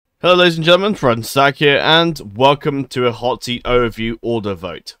Hello ladies and gentlemen, FrozenStag here, and welcome to a Hotseat Overview Order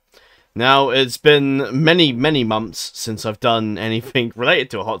Vote. Now, it's been many months since I've done anything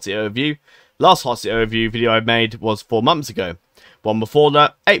related to a Hotseat Overview. Last Hotseat Overview video I made was 4 months ago. One before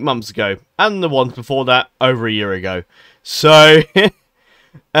that, 8 months ago. And the one before that, over a year ago. So,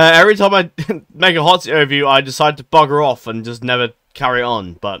 every time I make a Hotseat Overview, I decide to bugger off and just never carry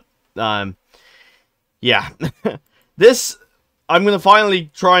on. But, yeah. I'm going to finally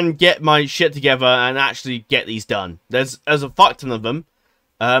try and get my shit together and actually get these done. There's a fuck ton of them.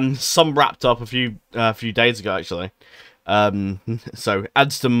 Some wrapped up a few days ago, actually. So,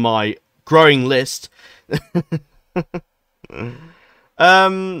 adds to my growing list.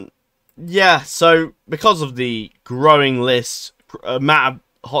 Yeah, so, because of the growing list, amount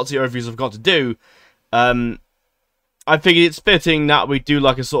of Hotseat Overviews I've got to do, I figured it's fitting that we do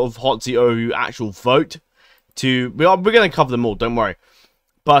like a sort of Hotseat Overview actual vote. We're going to cover them all, don't worry.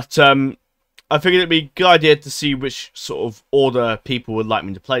 But I figured it'd be a good idea to see which sort of order people would like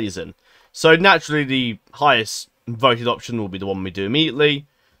me to play these in. So naturally, the highest voted option will be the one we do immediately.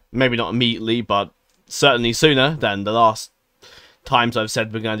 Maybe not immediately, but certainly sooner than the last times I've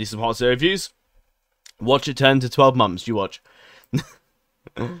said we're going to do some Hotseat reviews. Watch it 10 to 12 months, you watch.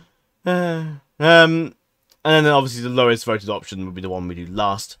 And then obviously the lowest voted option would be the one we do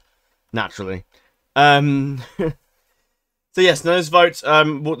last, naturally. So yes, those votes.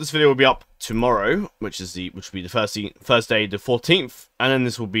 This video will be up tomorrow, which will be the first day, the 14th, and then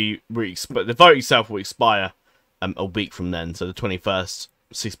this will be the vote itself will expire a week from then, so the 21st,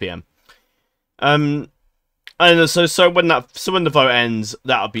 6 PM. And so when the vote ends,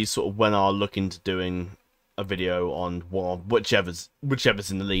 that'll be sort of when I'll look into doing a video on whichever's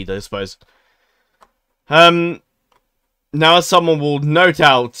in the lead, I suppose. Now, as someone will no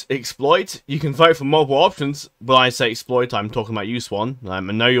doubt exploit, you can vote for multiple options. When I say exploit, I'm talking about you, Swan. I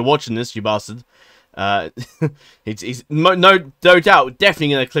know you're watching this, you bastard. He's no doubt definitely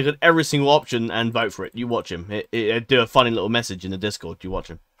going to click on every single option and vote for it. You watch him. It do a funny little message in the Discord. You watch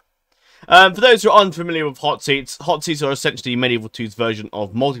him. For those who are unfamiliar with Hotseats are essentially Medieval 2's version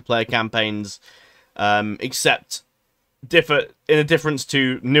of multiplayer campaigns, except in a difference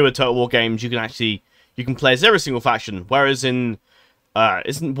to newer Total War games. You can play as every single faction, whereas in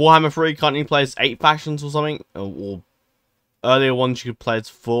isn't Warhammer 3 can't you play as 8 factions or something? Or earlier ones you could play as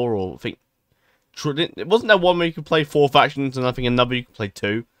 4, or I think wasn't there one where you could play 4 factions and I think another you could play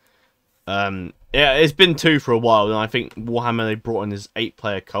 2? Yeah, it's been 2 for a while, and I think Warhammer they brought in this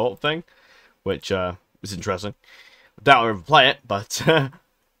 8-player co-op thing, which is interesting. I doubt I'll ever play it, but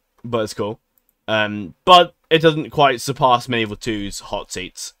but it's cool. But it doesn't quite surpass Medieval 2's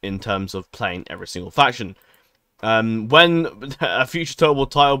Hotseats in terms of playing every single faction. When a future Total War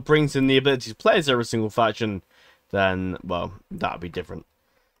title brings in the ability to play as every single faction, then, well, that'll be different.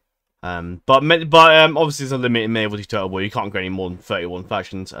 But obviously there's a limit in Medieval 2 Total War. You can't go any more than 31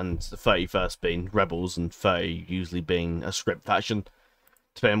 factions, and the 31st being Rebels, and 30 usually being a script faction,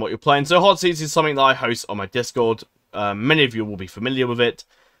 depending on what you're playing. So Hotseats is something that I host on my Discord. Many of you will be familiar with it.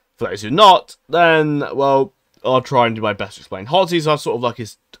 For those who are not, then, well, I'll try and do my best to explain. Hotseats are sort of like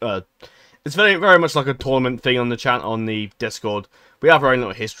it's very much like a tournament thing on the on the Discord. We have our own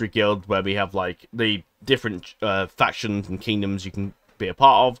little history guild where we have like the different factions and kingdoms you can be a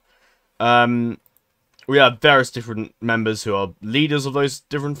part of. We have various different members who are leaders of those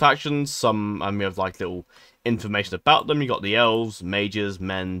different factions. And we have like little information about them. You got the elves, mages,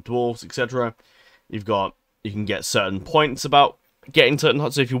 men, dwarves, etc. You can get certain points about getting certain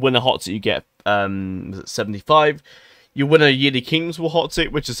Hotseat. So if you win a Hotseat, you get 75. You win a yearly Kingdoms War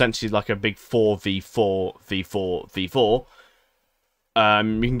Hotseat, which is essentially like a big 4v4.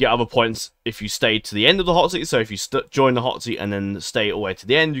 You can get other points if you stay to the end of the Hotseat. So if you join the Hotseat and then stay all the way to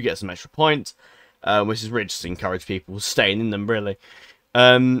the end, you get some extra points, which is really just to encourage people staying in them, really.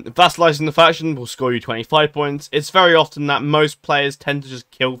 Vassalizing the faction will score you 25 points. It's very often that most players tend to just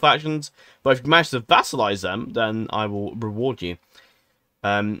kill factions, but if you manage to vassalize them, then I will reward you.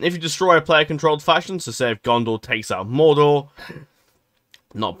 If you destroy a player-controlled faction, so say if Gondor takes out Mordor,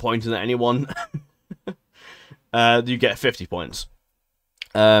 not pointing at anyone, you get 50 points.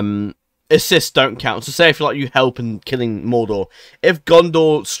 Assists don't count, so say if you help in killing Mordor, if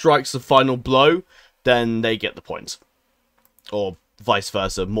Gondor strikes the final blow, then they get the points. Or vice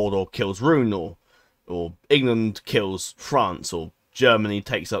versa, Mordor kills Rune, or England kills France, or Germany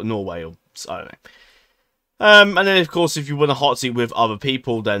takes out Norway, or I don't know. And then, of course, if you win a Hotseat with other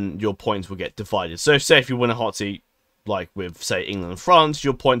people, then your points will get divided. So, say if you win a Hotseat, like with, say, England and France,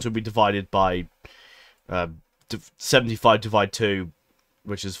 your points will be divided by 75 divided 2,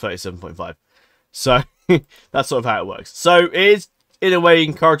 which is 37.5. So, that's sort of how it works. So, in a way,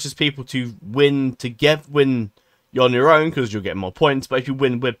 encourages people to win you're on your own because you'll get more points. But if you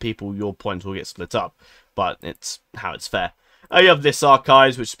win with people, your points will get split up. But it's how it's fair. You have this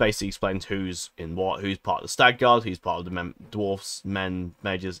archives, which basically explains who's in what, who's part of the stag guard, who's part of the dwarfs, men,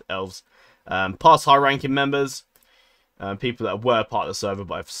 mages, elves, past high-ranking members, people that were part of the server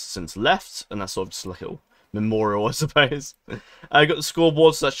but have since left, and that's sort of just like a little memorial, I suppose. You got the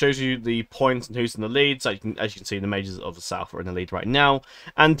scoreboard, so that shows you the points and who's in the lead. So as you can see, the mages of the south are in the lead right now,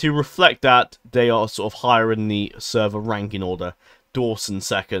 and to reflect that, they are sort of higher in the server ranking order. Dwarfs in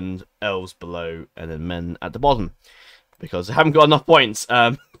second, elves below, and then men at the bottom, because they haven't got enough points.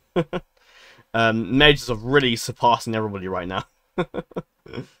 Mages are really surpassing everybody right now.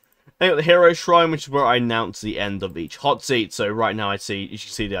 I got the hero shrine, which is where I announce the end of each hot seat. So right now, you can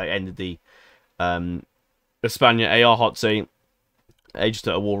see that I ended the Espana AR hot seat. Aged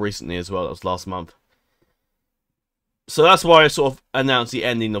at a war recently as well. That was last month. So that's why I sort of announced the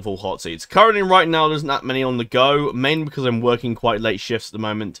ending of all hot seats. Currently, right now, there's not many on the go, mainly because I'm working quite late shifts at the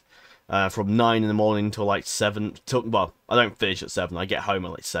moment. From 9 in the morning till like 7. Well, I don't finish at 7. I get home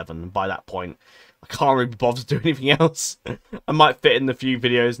at like 7. And by that point, I can't really be bothered to do anything else. I might fit in a few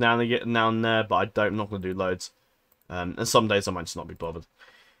videos now and there, but I'm not going to do loads. And some days I might just not be bothered.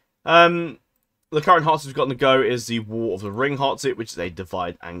 The current hot seat we've got on the go is the War of the Ring hot seat, which is a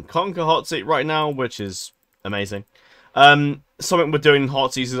divide and conquer hot seat right now, which is amazing. Something we're doing in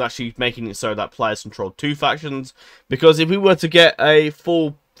hot seats is actually making it so that players control 2 factions, because if we were to get a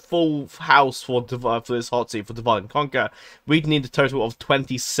full house for this hot seat for divide and conquer, we'd need a total of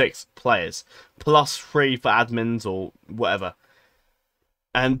 26 players plus 3 for admins or whatever.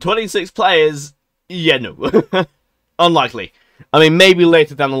 And 26 players, yeah, no. Unlikely. I mean, maybe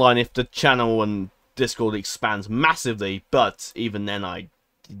later down the line if the channel and Discord expands massively, but even then I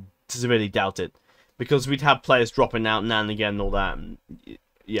severely doubt it, because we'd have players dropping out now and again and all that. And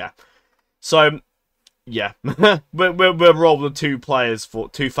yeah, so yeah, we're rolling 2 players for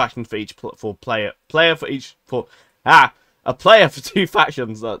 2 factions for each a player for 2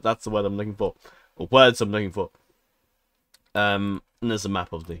 factions. That's the word I'm looking for, or words I'm looking for. And there's a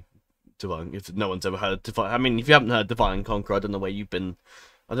map of the Divine. If no one's ever heard Divine, I mean, if you haven't heard Divine and Conquer, I don't know where you've been.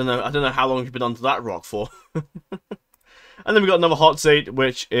 I don't know how long you've been under that rock for. And then we've got another hot seat,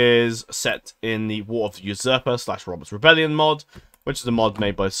 which is set in the War of the Usurper / Robert's Rebellion mod, which is a mod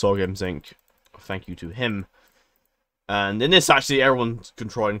made by Soul Games Inc. Thank you to him. And in this, actually, everyone's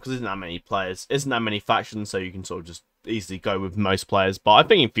controlling, because there isn't that many players, isn't that many factions, so you can sort of just easily go with most players. But I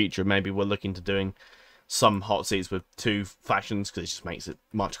think in future, maybe we're looking to doing some hot seats with 2 factions, because it just makes it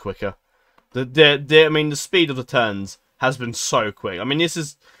much quicker. I mean, the speed of the turns has been so quick. I mean, this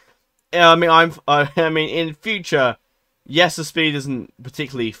is, I mean, in future, yes, the speed isn't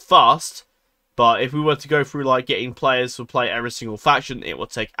particularly fast, but if we were to go through like getting players to play every single faction, it would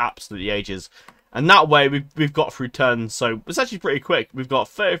take absolutely ages. And that way, we've got through turns, so it's actually pretty quick. We've got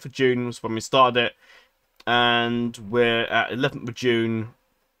 30th of June was when we started it, and we're at 11th of June.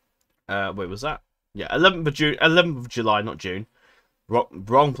 Wait, was that? Yeah, 11th of June, 11th of July, not June.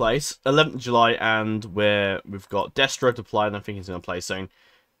 Wrong place. 11th of July, and we've got Destro to play, and I think he's going to play soon.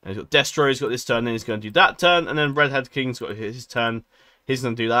 And he's got Destro, he's got this turn, then he's going to do that turn, and then Redhead King's got his turn. He's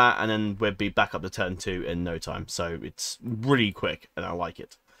going to do that, and then we'll be back up to turn 2 in no time. So it's really quick, and I like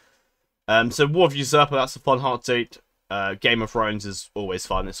it. So War of Usurper, that's a fun hot seat. Game of Thrones is always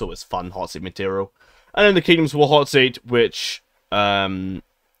fun. It's always fun hot seat material. And then the Kingdoms War hot seat, which Potato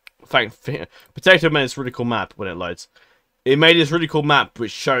made this really cool map when it loads. It made this really cool map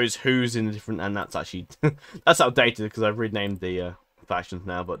which shows who's in the different, and that's actually that's outdated because I've renamed the factions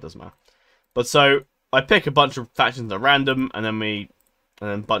now, but it doesn't matter. But so I pick a bunch of factions at random, and then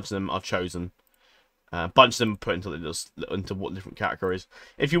a bunch of them are chosen. A bunch of them are put into what different categories.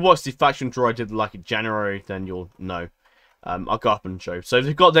 If you watch the faction draw I did like in January, then you'll know. I'll go up and show. So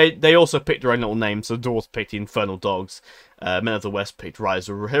they also picked their own little names. So the Dwarves picked the Infernal Dogs. Men of the West picked Rise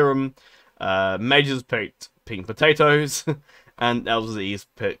of Rohirrim. Mages picked Pink Potatoes. And Elves of the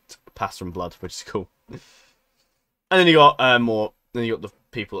East picked Pasta and Blood, which is cool. And then you got Then you got the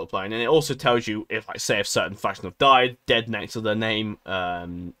people that are playing, and it also tells you if, like, say, if certain faction have died, dead next to their name.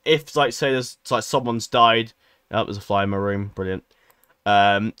 If, like, say, there's like someone's died. Oh, there's a fly in my room. Brilliant.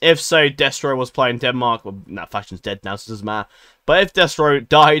 If, say, Destro was playing Denmark, well, that faction's dead now, so it doesn't matter. But if Destro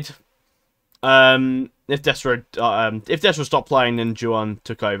died, if Destro stopped playing, then Juan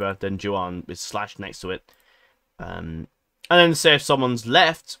took over. Then Juan is slashed next to it. And then say if someone's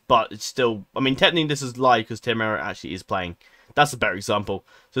left, but it's still, I mean, technically this is live because Timera actually is playing. That's a better example.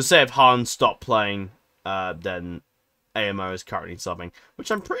 So say if Han stopped playing, then AMO is currently subbing,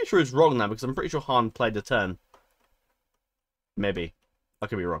 which I'm pretty sure is wrong now because I'm pretty sure Han played the turn. Maybe. I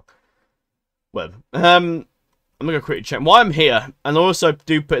could be wrong. Well, I'm gonna go quickly check why I'm here, and I also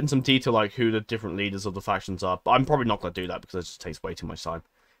do put in some detail like who the different leaders of the factions are. But I'm probably not gonna do that because it just takes way too much time,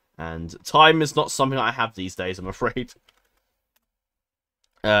 and time is not something I have these days, I'm afraid.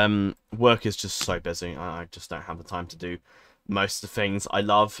 Work is just so busy. I just don't have the time to do most of the things I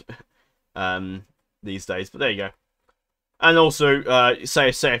love these days. But there you go. And also, say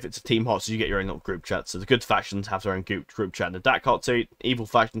if it's a team hot, so you get your own little group chat. So the good factions have their own group chat in the DAC Hotseat. Evil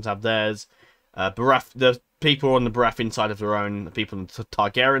factions have theirs. The people on the Baratheon side of their own. The people on the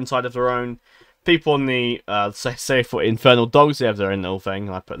Targaryen side of their own. People on the, say for Infernal Dogs, they have their own little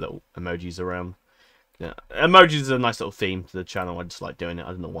thing. I put little emojis around. Yeah, emojis are a nice little theme to the channel. I just like doing it. I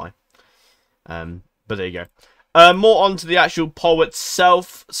don't know why. But there you go. More on to the actual poll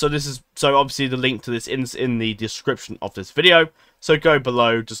itself. So obviously the link to this in the description of this video. So go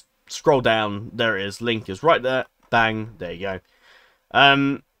below, just scroll down. There it is. Link is right there. Bang. There you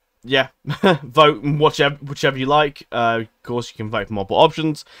go. Yeah, vote whichever you like. Of course, you can vote for multiple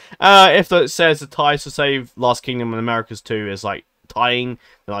options. If it says a tie, so say Last Kingdom and America's 2 is like tying,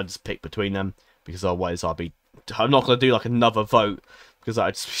 then I just pick between them because otherwise I'm not gonna do like another vote because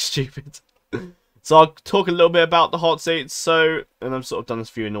that'd just be stupid. So I'll talk a little bit about the hot seats. So, and I've sort of done this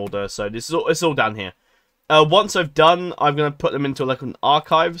for you in order. So it's all down here. Once I've done, I'm gonna put them into like an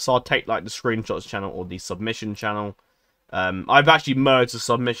archive. So I'll take like the screenshots channel or the submission channel. I've actually merged the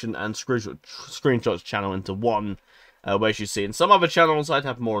submission and screenshots channel into one, where you see in some other channels I'd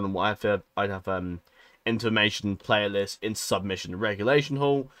have more than one. I'd have information playlist in submission regulation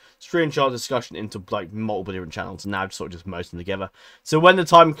hall, screenshot discussion into like multiple different channels, and now I've sort of just merged them together. So when the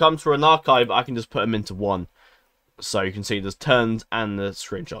time comes for an archive, I can just put them into one. So you can see there's turns and the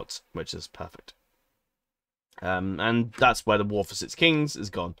screenshots, which is perfect. And that's where the War for Six Kings is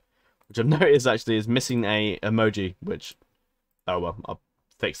gone. Which I've noticed actually is missing a emoji, which, oh well, I'll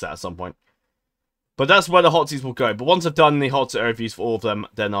fix that at some point. But that's where the hotseats will go. But once I've done the hotseat overviews for all of them,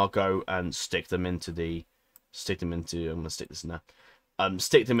 then I'll go and stick them into I'm gonna stick this in there.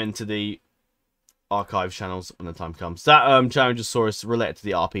 Stick them into the archive channels when the time comes. That channel just saw us related to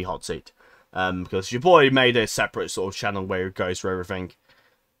the RP hotseat. Because your boy made a separate sort of channel where it goes for everything.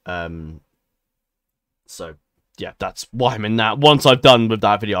 So yeah, that's why I'm in that. Once I've done with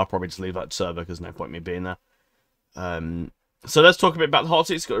that video, I'll probably just leave that server because there's no point in me being there. So let's talk a bit about the hot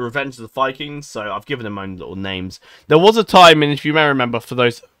seats. It's got Revenge of the Vikings, so I've given them my own little names. There was a time, and if you may remember, for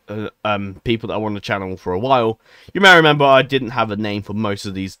those people that were on the channel for a while, you may remember I didn't have a name for most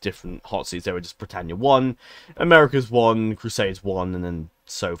of these different hot seats. They were just Britannia 1, America's 1, Crusades 1, and then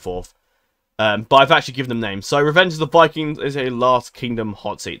so forth. But I've actually given them names. So Revenge of the Vikings is a Last Kingdom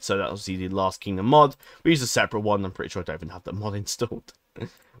hot seat. So that's the Last Kingdom mod. We use a separate one. I'm pretty sure I don't even have that mod installed. Wait,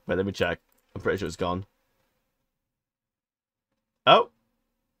 let me check. I'm pretty sure it's gone. Oh.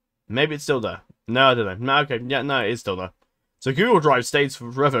 Maybe it's still there. No, I don't know. No, okay. Yeah, no, it is still there. So Google Drive stays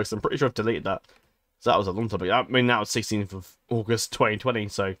forever because I'm pretty sure I've deleted that. So that was a long time ago. I mean, that was 16th of August 2020.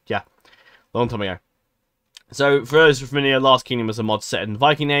 So, yeah. Long time ago. So, for those familiar, Last Kingdom was a mod set in the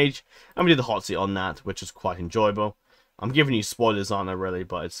Viking Age, and we did the hot seat on that, which was quite enjoyable. I'm giving you spoilers, aren't I, really,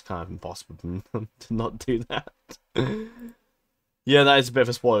 but it's kind of impossible to not do that. Yeah, that is a bit of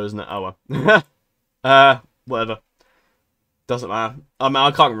a spoiler, isn't it? Oh, well. Whatever. Doesn't matter. I mean,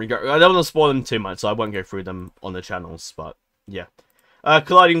 I can't really go... I don't want to spoil them too much, so I won't go through them on the channels, but, yeah.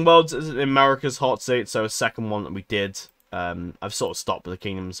 Colliding Worlds is in America's hot seat, so a second one that we did. I've sort of stopped with the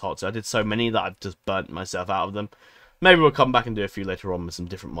Kingdom's hot seat. I did so many that I've just burnt myself out of them. Maybe we'll come back and do a few later on with some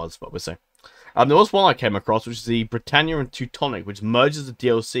different mods, but we'll see. There was one I came across, which is the Britannia and Teutonic, which merges the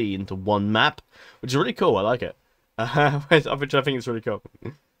DLC into one map, which is really cool. I like it. Which I think is really cool.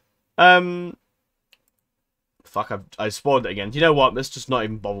 Fuck, I spoiled it again. Do you know what? Let's just not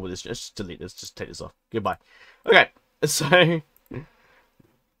even bother with this. Let's just delete this. Just take this off. Goodbye. Okay, so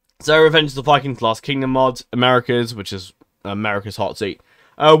Revenge of the Vikings Last Kingdom mod, America's, which is America's hot seat.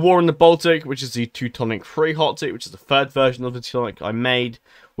 War in the Baltic, which is the Teutonic 3 hot seat, which is the third version of the Teutonic I made,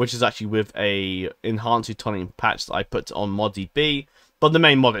 which is actually with a enhanced Teutonic patch that I put on ModDB, but the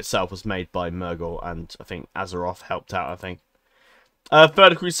main mod itself was made by Murgle, and I think Azeroth helped out, I think.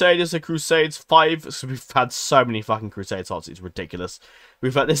 Third Crusade is the Crusades 5, so we've had so many fucking Crusades hot seats, it's ridiculous.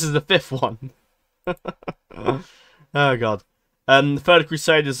 This is the 5th one. Oh god. The Third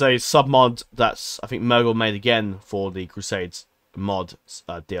Crusade is a sub-mod that's, I think, Murgle made again for the Crusades mod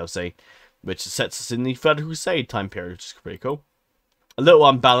DLC, which sets us in the Third Crusade time period, which is pretty cool. A little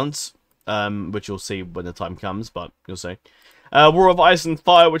unbalanced, which you'll see when the time comes, but you'll see. War of Ice and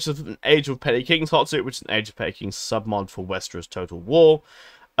Fire, which is an Age of Petty Kings hot suit, which is an Age of Petty Kings sub-mod for Westeros Total War.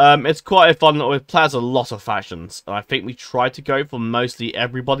 It's quite a fun. It plays a lot of factions, and I think we tried to go for mostly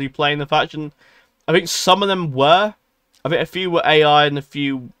everybody playing the faction. I think some of them were. I think a few were AI, and a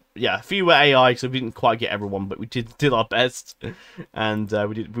few were AI, so we didn't quite get everyone, but we did our best, and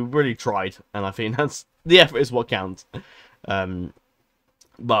we really tried, and I think that's the effort is what counts.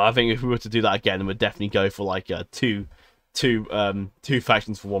 But I think if we were to do that again, we'd definitely go for like two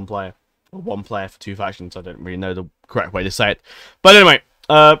factions for one player, or one player for two factions. I don't really know the correct way to say it, but anyway,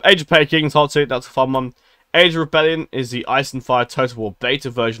 Age of Player Kings Hotseat, that's a fun one. Age of Rebellion is the Ice and Fire Total War beta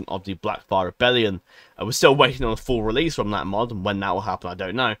version of the Blackfire Rebellion. We're still waiting on a full release from that mod, and when that will happen, I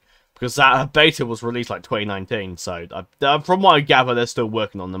don't know. Because that beta was released like 2019, so from what I gather, they're still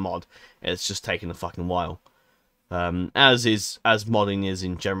working on the mod. It's just taking a fucking while. As modding is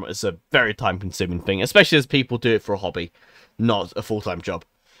in general, it's a very time-consuming thing, especially as people do it for a hobby, not a full-time job,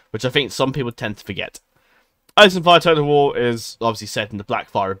 which I think some people tend to forget. Ice and Fire Total War is obviously set in the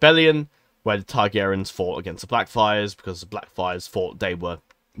Blackfire Rebellion, where the Targaryens fought against the Blackfires, because the Blackfires thought they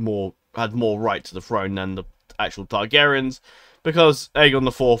had more right to the throne than the actual Targaryens, because Aegon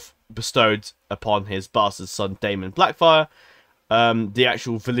IV bestowed upon his bastard son Daemon Blackfire the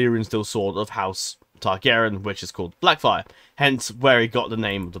actual Valyrian steel sword of House Targaryen, which is called Blackfire, hence where he got the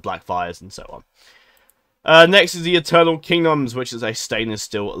name of the Blackfires and so on. Next is the Eternal Kingdoms, which is a stainless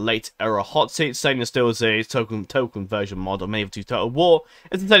steel late era hot seat. Stainless steel is a token conversion mod of Medieval 2 Total War.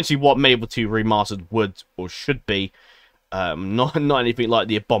 It's essentially what Medieval 2 Remastered would or should be. Not anything like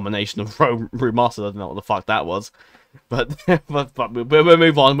the abomination of Rome Remastered. I don't know what the fuck that was. But we'll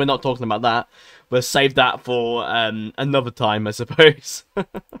move on. We're not talking about that. We'll save that for another time, I suppose.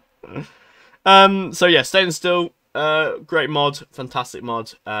 So yeah, stainless steel. Great mod, fantastic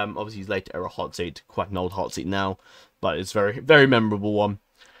mod. Obviously, late era hot seat, quite an old hot seat now, but it's very memorable one.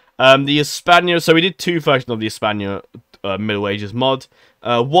 The Hispania. So we did two versions of the Hispania Middle Ages mod.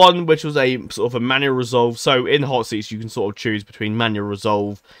 One which was a sort of a manual resolve. So in hot seats, you can sort of choose between manual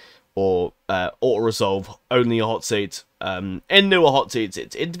resolve or auto resolve only a hot seat. In newer hot seats,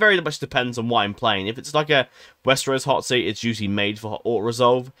 it very much depends on what I'm playing. If it's like a Westeros hot seat, it's usually made for auto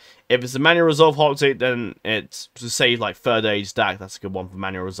resolve. If it's a manual resolve hot seat, then it's to say like Third Age Dak. That's a good one for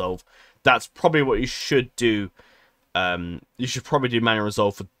manual resolve. That's probably what you should do. You should probably do manual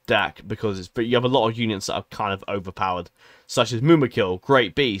resolve for Dak because you have a lot of units that are kind of overpowered, such as Mumakil,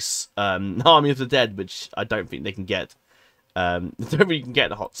 Great Beasts, Army of the Dead, which I don't think they can get. Don't think you can get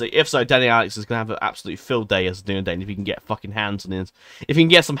the hot seat. If so, Danny Alex is gonna have an absolute field day as a doing day. And if you can get fucking hands on his, if you can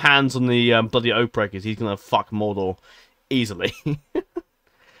get some hands on the bloody Oathbreakers, he's gonna fuck Mordor easily.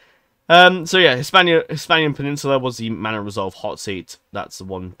 So yeah, Hispanian Peninsula was the Mana Resolve hot seat. That's the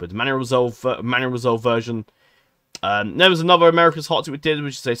one with the Mana Resolve version. There was another America's hot seat we did,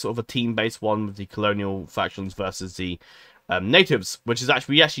 which is a sort of a team-based one with the colonial factions versus the natives, which is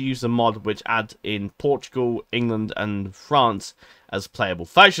we actually used a mod which add in Portugal, England, and France as playable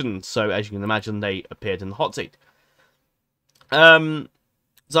factions. So as you can imagine, they appeared in the hot seat. So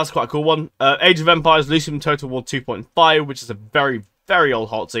that's quite a cool one. Age of Empires, Lucium Total War 2.5, which is a very old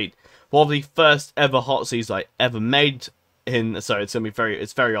hot seat. One of the first ever hot seats I ever made. So it's gonna be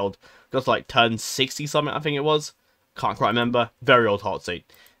it's very old. Got to like turn 60 something, I think it was. Can't quite remember. Very old hot seat.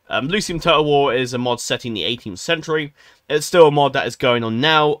 Lucium Total War is a mod set in the 18th century. It's still a mod that is going on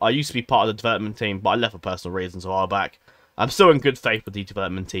now. I used to be part of the development team, but I left for personal reasons a while back. I'm still in good faith with the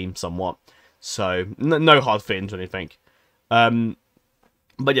development team somewhat. So, no hard feelings or anything.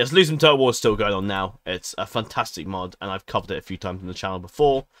 But yes, Lucium Total War is still going on now. It's a fantastic mod, and I've covered it a few times on the channel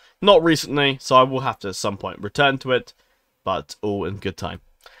before. Not recently, so I will have to at some point return to it, but all in good time.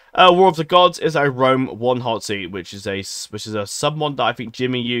 War of the Gods is a Rome 1 hot seat, which is a sub-mod that I think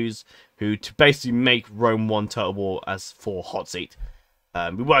Jimmy used, to basically make Rome 1 Total War as 4 hot seat.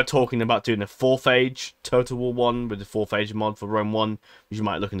 We were talking about doing a 4th Age Total War 1 with the 4th Age mod for Rome 1, which you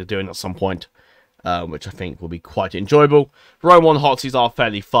might look into doing at some point, which I think will be quite enjoyable. Rome 1 hot seats are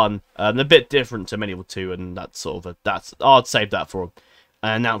fairly fun, a bit different to Medieval 2, and that's sort of I'd save that for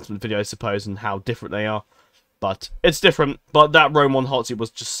an announcement video, I suppose, and how different they are. But it's different. But that Rome 1 hot seat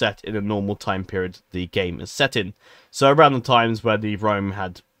was just set in a normal time period the game is set in. So around the times where the Rome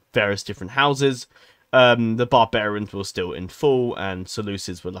had various different houses, the barbarians were still in full, and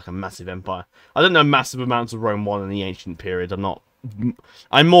Seleucids were like a massive empire. I don't know massive amounts of Rome 1 in the ancient period.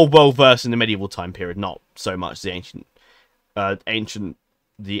 I'm more well versed in the medieval time period, not so much the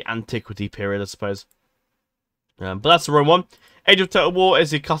the antiquity period, I suppose. But that's the Rome 1. Age of Total War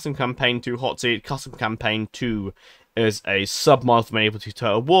is a Custom Campaign 2 hot seat. Custom Campaign 2 is a sub-mod from Age of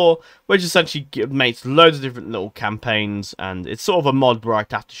Total War, which essentially makes loads of different little campaigns, and it's sort of a mod where I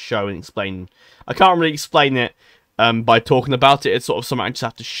have to show and explain. I can't really explain it by talking about it. It's sort of something I just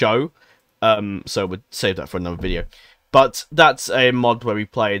have to show. So we'll save that for another video. But that's a mod where we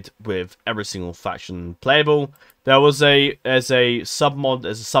played with every single faction playable. There's a sub mod,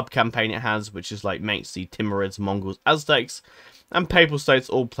 there's a sub campaign it has, which is like makes the Timurids, Mongols, Aztecs, and Papal States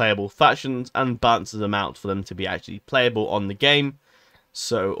all playable factions and balances them out for them to be actually playable on the game,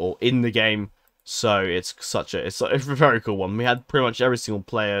 or in the game. So it's a very cool one. We had pretty much every single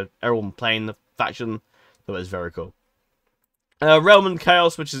player, everyone playing the faction. So it was very cool. Realm and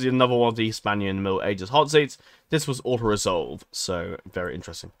Chaos, which is another one of the Hispanian Middle Ages hot seats. This was auto-resolve, so very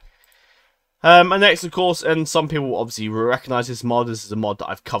interesting. And next, of course, and some people obviously will recognize this mod. This is a mod that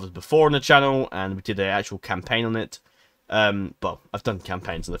I've covered before on the channel, and we did an actual campaign on it. Well, I've done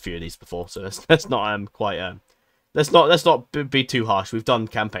campaigns on a few of these before, so let's not be too harsh. We've done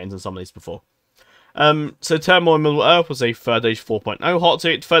campaigns on some of these before. So Turmoil in Middle Earth was a Third Age 4.0 hot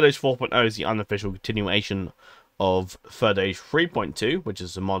seat. Third Age 4.0 is the unofficial continuation of Third Age 3.2, which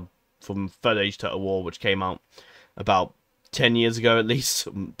is a mod from Third Age Total War, which came out about 10 years ago at least,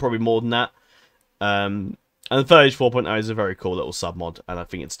 probably more than that. And Third Age 4.0 is a very cool little sub mod, and I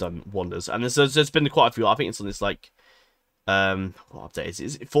think it's done wonders. And there's been quite a few. I think it's on this like what update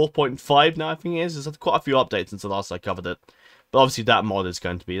is it 4.5 now? I think it is. There's quite a few updates since the last I covered it. But obviously that mod is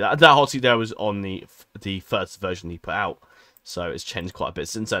going to be that hot seat there was on the first version he put out, so it's changed quite a bit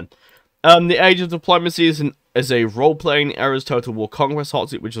since then. The Age of Diplomacy is a role-playing Era's Total War Conquest hot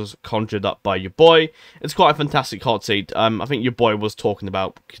seat, which was conjured up by your boy. It's quite a fantastic hot seat. I think your boy was talking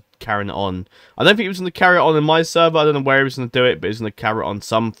about carrying it on. I don't think he was going to carry it on in my server. I don't know where he was going to do it, but he was going to carry it on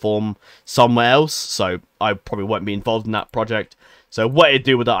some form somewhere else. So I probably won't be involved in that project. So what he'd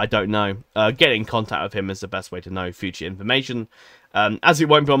do with that, I don't know. Get in contact with him is the best way to know future information. As it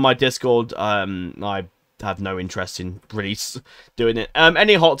won't be on my Discord, I have no interest in really doing it.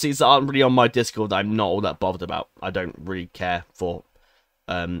 Any hot seats that aren't really on my Discord, I'm not all that bothered about. I don't really care for.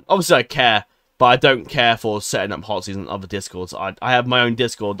 Obviously, I care, but I don't care for setting up hot seats on other Discords. I have my own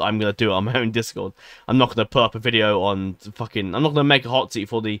Discord. I'm gonna do it on my own Discord. I'm not gonna put up a video on fucking. I'm not gonna make a hot seat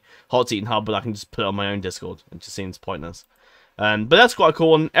for the hot seat hub, but I can just put it on my own Discord. It just seems pointless. But that's quite a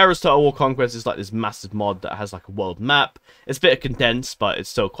cool one. Era's Total War Conquest is like this massive mod that has like a world map. It's a bit condensed, but it's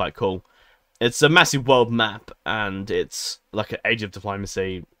still quite cool. It's a massive world map, and it's like an Age of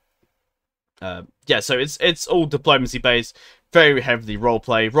Diplomacy. Yeah, so it's all diplomacy based, very heavily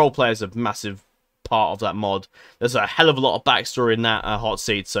roleplay. Roleplay is a massive part of that mod. There's a hell of a lot of backstory in that hot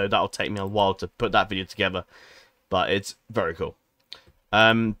seat, so that'll take me a while to put that video together. But it's very cool.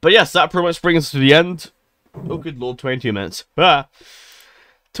 But yes, that pretty much brings us to the end. Oh, good lord, 22 minutes.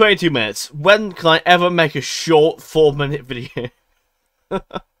 22 minutes. When can I ever make a short 4-minute video?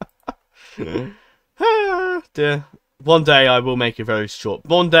 Dear. One day I will make it very short.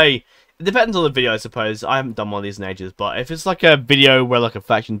 One day, it depends on the video, I suppose. I haven't done one of these in ages, but if it's like a video where like a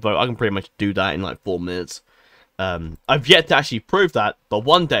faction vote, I can pretty much do that in like 4 minutes. I've yet to actually prove that, but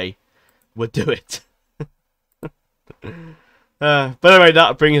one day we'll do it. But anyway,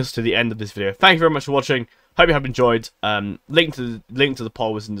 that brings us to the end of this video. Thank you very much for watching. Hope you have enjoyed. Link to the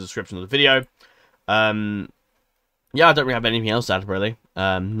poll is in the description of the video. Yeah, I don't really have anything else to add, really.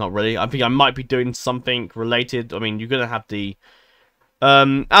 Not really. I think I might be doing something related. I mean, you're going to have the...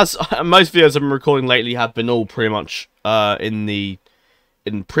 as most videos I've been recording lately have been all pretty much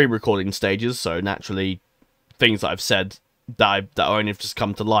in pre-recording stages, so naturally things that I've said that only have just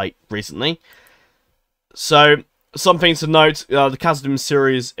come to light recently. So, some things to note, the Khazad-dûm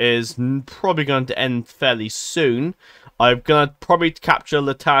series is probably going to end fairly soon. I'm going to probably capture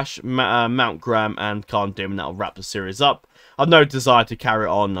Latash, Mount Graham, and Khan Doom, and that'll wrap the series up. I've no desire to carry it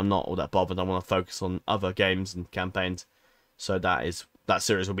on. I'm not all that bothered. I want to focus on other games and campaigns. So that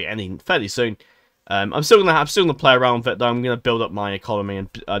series will be ending fairly soon. I'm still gonna play around with it, though. I'm gonna build up my economy and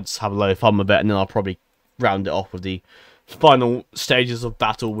just have a load of fun with it, and then I'll probably round it off with the final stages of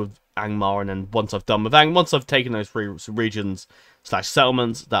battle with Angmar, and then once I've done with once I've taken those 3 regions /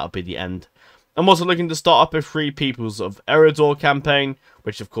 settlements, that'll be the end. I'm also looking to start up a Free Peoples of Eredor campaign,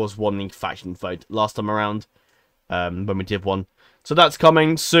 which of course won the faction vote last time around, when we did one. So that's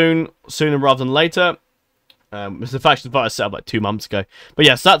coming sooner rather than later. The faction vote I set up like 2 months ago. But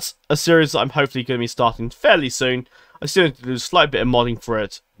yes, that's a series that I'm hopefully going to be starting fairly soon. I still need to do a slight bit of modding for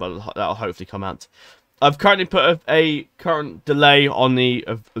it, but that'll hopefully come out. I've currently put a current delay on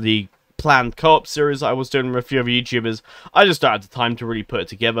the planned co-op series that I was doing with a few other YouTubers. I just don't have the time to really put it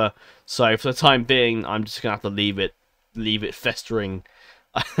together. So for the time being, I'm just gonna have to leave it festering,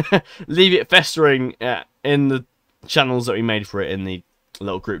 leave it festering in the channels that we made for it in the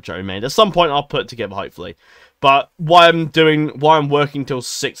little group chat we made. At some point, I'll put it together hopefully. But why I'm working till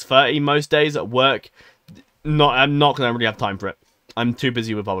 6:30 most days at work, I'm not gonna really have time for it. I'm too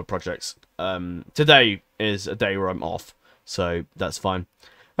busy with other projects. Today is a day where I'm off, so that's fine.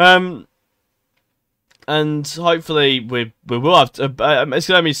 And hopefully we will have to, it's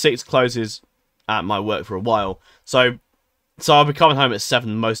gonna be 6 closes at my work for a while. So I'll be coming home at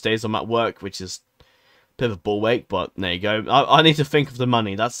 7 most days I'm at work, which is a bit of a ball ache, but there you go. I need to think of the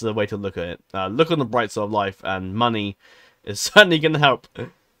money. That's the way to look at it. Look on the bright side of life, and money is certainly gonna help.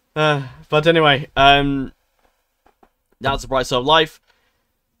 But anyway, that's the bright side of life.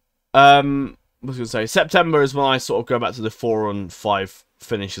 What was I going to say? September is when I sort of go back to the 4 and 5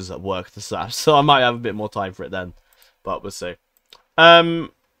 finishes at work to SAP, so I might have a bit more time for it then, but we'll see.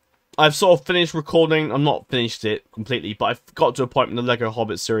 I've sort of finished recording. I'm not finished it completely, but I've got to a point in the Lego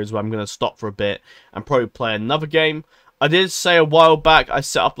Hobbit series where I'm going to stop for a bit and probably play another game. I did say a while back I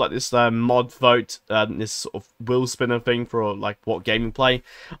set up like this mod vote, this sort of wheel spinner thing for like what game you play.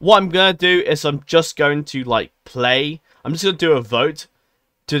 What I'm going to do is I'm just going to like play. I'm just going to do a vote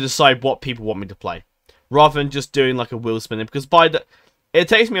to decide what people want me to play, rather than just doing like a wheel spinner, because it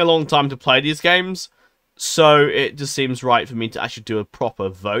takes me a long time to play these games, so it just seems right for me to actually do a proper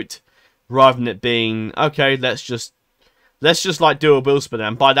vote, rather than it being, okay, let's just like do a wheel spinner,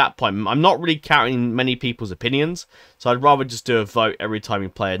 and by that point, I'm not really counting many people's opinions, so I'd rather just do a vote every time you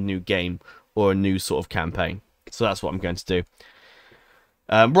play a new game or a new sort of campaign. So that's what I'm going to do.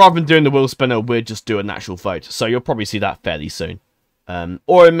 Rather than doing the wheel spinner, we'll just do an actual vote, so you'll probably see that fairly soon.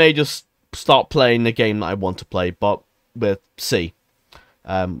 Or it may just start playing the game that I want to play, but we'll see.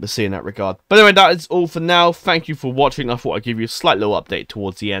 We'll see in that regard. But anyway, that is all for now. Thank you for watching. I thought I'd give you a slight little update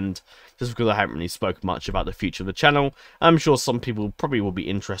towards the end, just because I haven't really spoken much about the future of the channel. I'm sure some people probably will be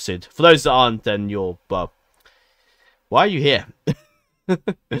interested. For those that aren't, then you're, well, why are you here?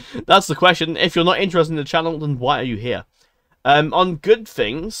 That's the question. If you're not interested in the channel, then why are you here? On good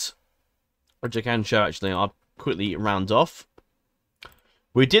things, which I can show actually, I'll quickly round off.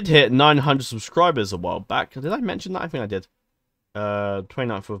 We did hit 900 subscribers a while back. Did I mention that? I think I did.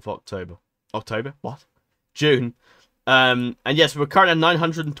 29th of October. October? What? June. And yes, we're currently at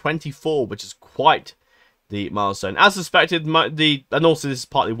 924, which is quite the milestone. As suspected, and also this is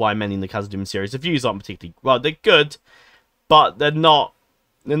partly why I'm ending the Khazad-dûm series. The views aren't particularly, well, they're good, but they're not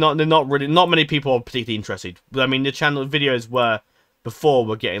really, not many people are particularly interested. I mean, the channel videos before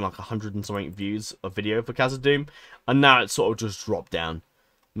we're getting like 100 and something views a video for Khazad-dûm, and now it's sort of just dropped down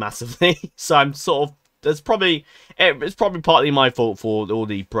massively. So I'm sort of, it's probably partly my fault for all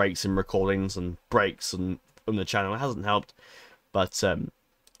the breaks in recordings and breaks and on the channel. It hasn't helped, but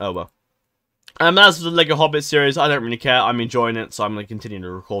oh well. As for the Lego Hobbit series, I don't really care. I'm enjoying it, so I'm going to continue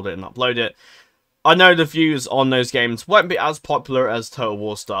to record it and upload it. I know the views on those games won't be as popular as Total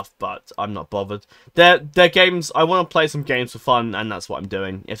War stuff, but I'm not bothered. They're games, I want to play some games for fun, and that's what I'm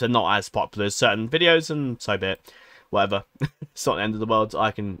doing. If they're not as popular as certain videos, and so be it. Whatever. It's not the end of the world.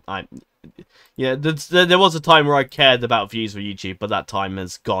 Yeah, there was a time where I cared about views for YouTube, but that time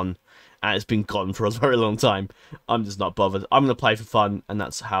has gone, and it's been gone for a very long time. I'm just not bothered. I'm going to play for fun, and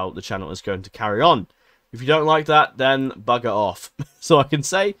that's how the channel is going to carry on. If you don't like that, then bugger off. So I can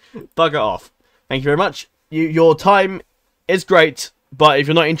say, bugger off. Thank you very much. Your time is great, but if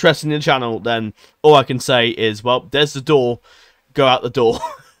you're not interested in the channel, then all I can say is, well, there's the door. Go out the door.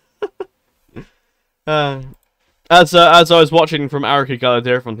 As I was watching from Arika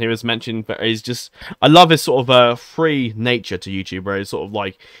Galadirion, he was mentioning that he's just, I love his sort of free nature to YouTube, where he's sort of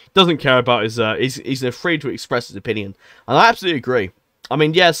like, doesn't care about his, he's free to express his opinion, and I absolutely agree. I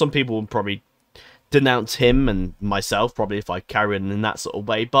mean, yeah, some people will probably denounce him and myself probably if I carry on in that sort of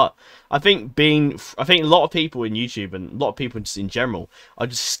way, but I think a lot of people in YouTube and a lot of people just in general are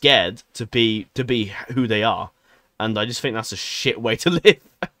just scared to be who they are. And I just think that's a shit way to live.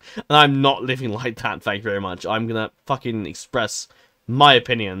 And I'm not living like that, thank you very much. I'm gonna fucking express my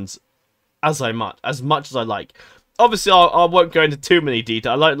opinions as much as I like. Obviously, I won't go into too many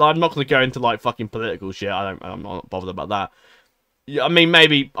detail. I'm not gonna go into like fucking political shit. I'm not bothered about that. Yeah, I mean,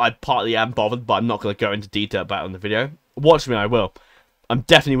 maybe I partly am bothered, but I'm not gonna go into detail about it on the video. Watch me, I will. I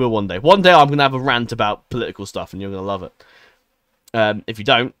definitely will one day. One day I'm gonna have a rant about political stuff, and you're gonna love it. If you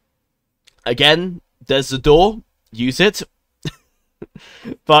don't, again, there's the door. Use it.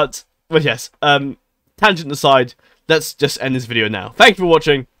 But yes, tangent aside, let's just end this video now. Thank you for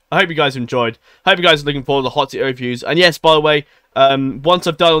watching. I hope you guys enjoyed. I hope you guys are looking forward to the Hotseat Overviews. And yes, by the way, once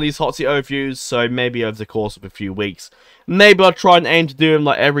I've done all these Hotseat Overviews, so maybe over the course of a few weeks, maybe I'll try and aim to do them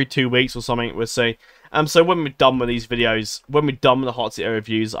like every 2 weeks or something, we'll see. So when we're done with these videos, when we're done with the Hotseat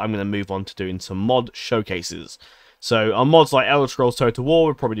Overviews, I'm going to move on to doing some mod showcases. So on mods like Elder Scrolls Total War,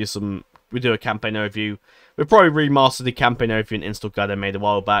 we'll probably do a campaign overview. We'll probably remaster the campaign overview and install guide I made a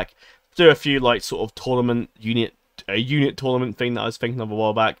while back. do a few like sort of tournament unit tournament thing that I was thinking of a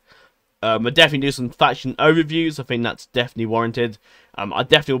while back. We'll definitely do some faction overviews. I think that's definitely warranted. I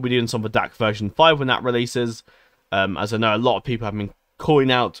definitely will be doing some for DAC version 5 when that releases. As I know a lot of people have been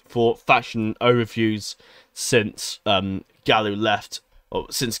calling out for faction overviews since Galu left, or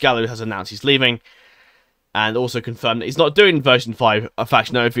since Galu has announced he's leaving, and also confirmed that he's not doing version 5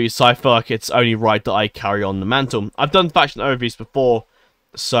 faction overviews, so I feel like it's only right that I carry on the mantle. I've done faction overviews before,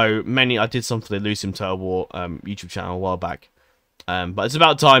 so I did some for the Lucium Turtle War YouTube channel a while back. But it's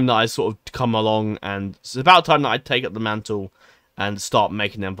about time that I sort of come along, and it's about time that I take up the mantle and start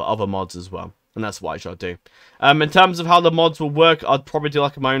making them for other mods as well. And that's what I shall do. In terms of how the mods will work, I'd probably do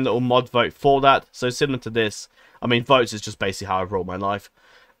like my own little mod vote for that. So similar to this, I mean, votes is just basically how I've rolled my life.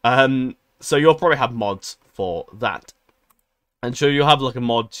 So you'll probably have mods for that. And so you'll have like a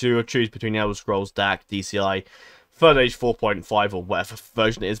mod to choose between Elder Scrolls, DAC, DCI, Third Age 4.5 or whatever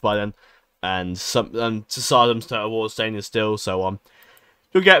version it is by then. And some Sasadam's Turtle War, Stainless Steel, so on.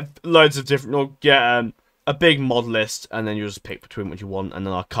 You'll get loads of different. You'll get a big mod list, and then you'll just pick between what you want, and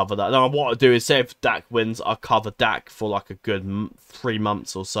then I'll cover that. Now, what I'll do is, say if DAC wins, I'll cover DAC for like a good 3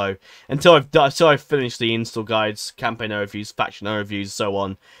 months or so until I've finished the install guides, campaign overviews, faction overviews, so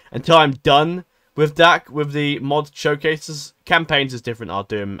on. Until I'm done with DAC, with the mod showcases. Campaigns is different. I'll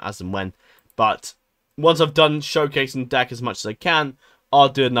do them as and when, but once I've done showcasing DAC as much as I can, I'll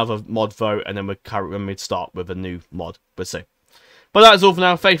do another mod vote, and then we'd start with a new mod. We'll see. But that's all for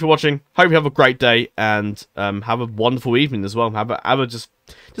now. Thanks for watching. Hope you have a great day, and have a wonderful evening as well. Just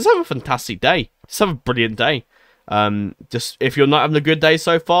have a fantastic day. Just have a brilliant day. Just if you're not having a good day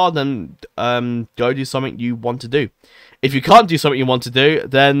so far, then go do something you want to do. If you can't do something you want to do,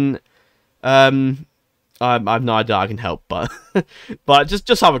 then I have no idea I can help, but but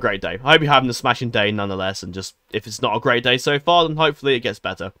just have a great day. I hope you're having a smashing day nonetheless, and just if it's not a great day so far, then hopefully it gets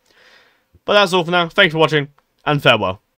better. But that's all for now. Thanks for watching, and farewell.